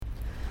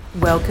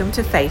Welcome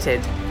to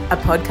Fae.ted, a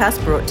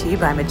podcast brought to you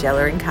by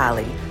Magella and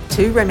Carly,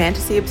 two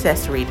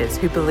romantasy-obsessed readers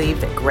who believe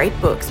that great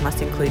books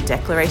must include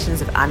declarations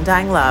of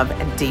undying love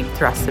and deep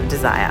thrusts of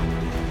desire.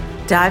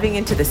 Diving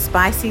into the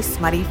spicy,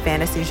 smutty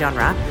fantasy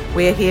genre,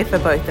 we are here for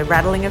both the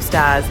rattling of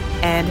stars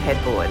and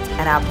headboards,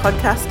 and our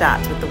podcast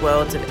starts with the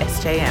worlds of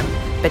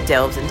SJM, but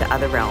delves into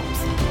other realms.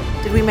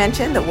 Did we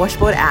mention that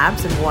washboard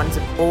abs and wands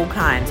of all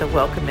kinds are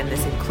welcome in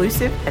this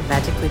inclusive and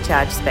magically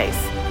charged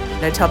space?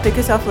 No topic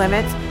is off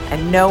limits,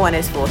 and no one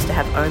is forced to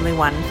have only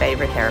one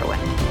favourite heroine.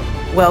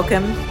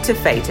 Welcome to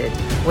Fae.ted,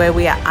 where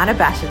we are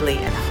unabashedly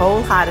and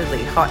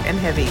wholeheartedly hot and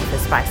heavy for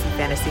spicy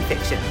fantasy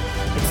fiction.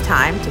 It's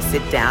time to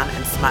sit down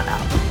and smut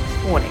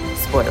up. Warning,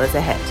 spoilers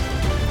ahead.